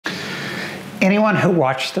Anyone who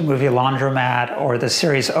watched the movie Laundromat or the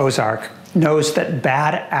series Ozark knows that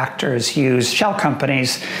bad actors use shell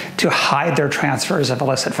companies to hide their transfers of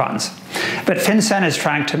illicit funds. But FinCEN is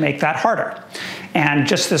trying to make that harder. And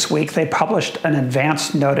just this week, they published an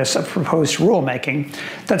advance notice of proposed rulemaking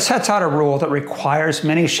that sets out a rule that requires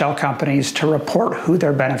many shell companies to report who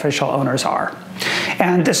their beneficial owners are.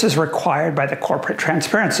 And this is required by the Corporate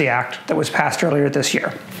Transparency Act that was passed earlier this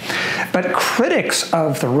year. But critics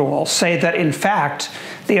of the rule say that, in fact,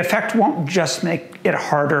 the effect won't just make it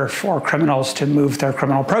harder for criminals to move their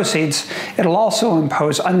criminal proceeds, it'll also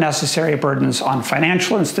impose unnecessary burdens on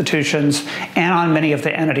financial institutions and on many of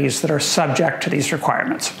the entities that are subject to these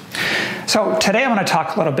requirements. So today I'm going to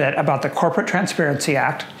talk a little bit about the Corporate Transparency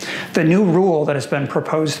Act, the new rule that has been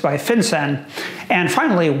proposed by FinCEN, and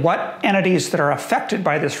finally, what entities that are affected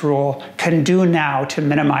by this rule can do now to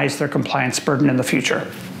minimize their compliance burden in the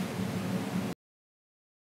future.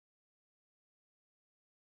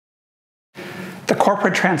 The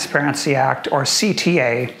Corporate Transparency Act, or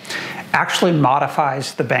CTA, actually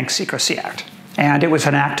modifies the Bank Secrecy Act. And it was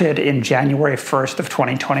enacted in January 1st of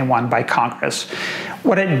 2021 by Congress.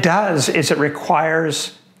 What it does is it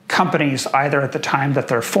requires companies, either at the time that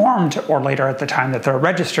they're formed or later at the time that they're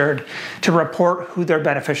registered, to report who their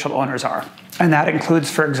beneficial owners are. And that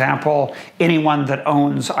includes, for example, anyone that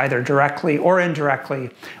owns either directly or indirectly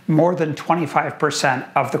more than 25%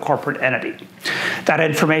 of the corporate entity. That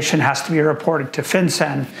information has to be reported to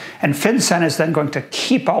FinCEN, and FinCEN is then going to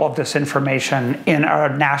keep all of this information in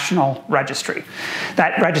a national registry.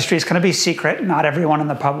 That registry is going to be secret. Not everyone in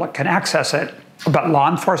the public can access it, but law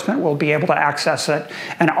enforcement will be able to access it,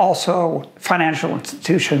 and also financial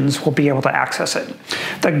institutions will be able to access it.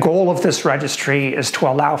 The goal of this registry is to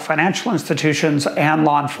allow financial institutions and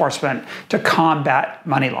law enforcement to combat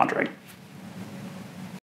money laundering.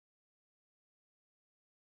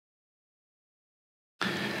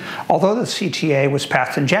 Although the CTA was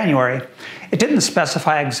passed in January, it didn't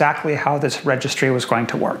specify exactly how this registry was going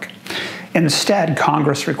to work. Instead,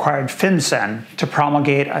 Congress required FinCEN to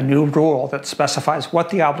promulgate a new rule that specifies what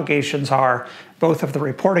the obligations are, both of the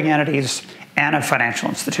reporting entities and of financial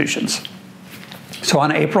institutions. So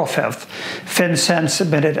on April 5th, FinCEN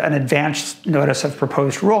submitted an advance notice of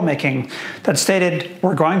proposed rulemaking that stated,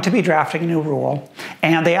 we're going to be drafting a new rule,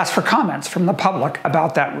 and they asked for comments from the public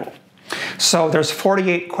about that rule. So there's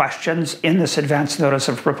 48 questions in this advance notice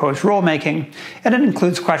of proposed rulemaking, and it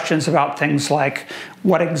includes questions about things like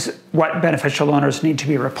what beneficial owners need to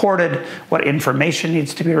be reported, what information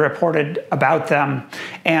needs to be reported about them,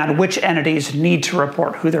 and which entities need to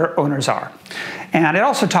report who their owners are. And it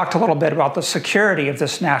also talked a little bit about the security of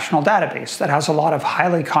this national database that has a lot of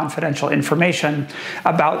highly confidential information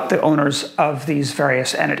about the owners of these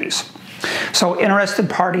various entities. So interested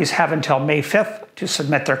parties have until May 5th to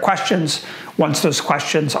submit their questions. Once those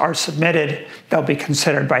questions are submitted, they'll be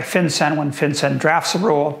considered by FinCEN when FinCEN drafts a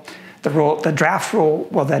rule. The draft rule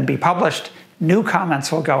will then be published, new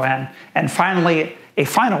comments will go in, and finally, a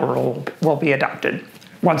final rule will be adopted.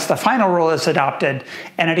 Once the final rule is adopted,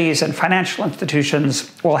 entities and financial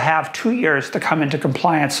institutions will have 2 years to come into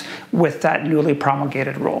compliance with that newly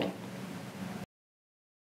promulgated rule.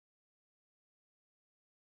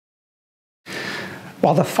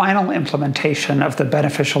 While the final implementation of the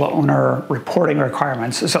beneficial owner reporting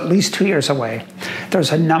requirements is at least 2 years away,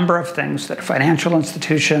 there's a number of things that financial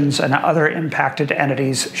institutions and other impacted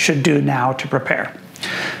entities should do now to prepare.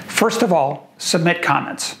 First of all, submit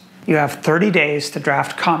comments. You have 30 days to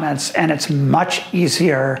draft comments, and it's much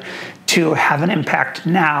easier to have an impact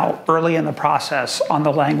now, early in the process, on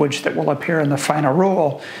the language that will appear in the final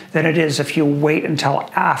rule than it is if you wait until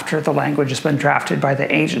after the language has been drafted by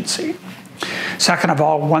the agency. Second of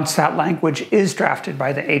all, once that language is drafted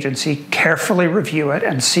by the agency, carefully review it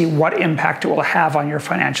and see what impact it will have on your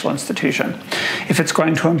financial institution. If it's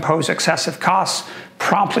going to impose excessive costs,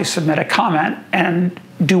 promptly submit a comment and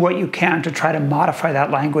do what you can to try to modify that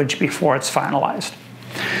language before it's finalized.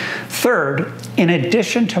 Third, in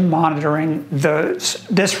addition to monitoring this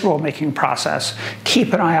rulemaking process,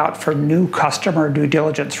 keep an eye out for new customer due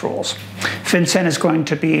diligence rules. FinCEN is going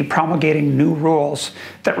to be promulgating new rules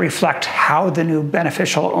that reflect how the new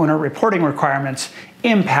beneficial owner reporting requirements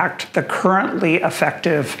impact the currently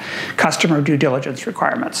effective customer due diligence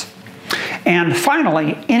requirements. And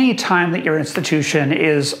finally, any time that your institution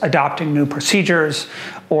is adopting new procedures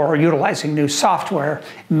or utilizing new software,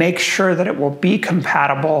 make sure that it will be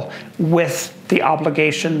compatible with the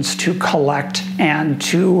obligations to collect and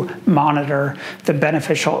to monitor the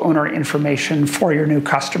beneficial owner information for your new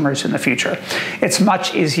customers in the future. It's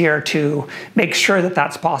much easier to make sure that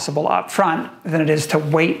that's possible up front than it is to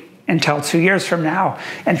wait until 2 years from now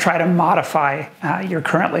and try to modify your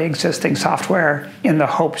currently existing software in the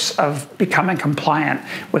hopes of becoming compliant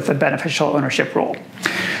with the beneficial ownership rule.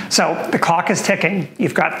 So the clock is ticking.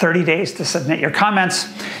 You've got 30 days to submit your comments.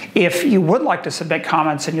 If you would like to submit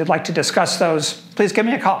comments and you'd like to discuss those, please give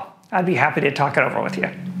me a call. I'd be happy to talk it over with you.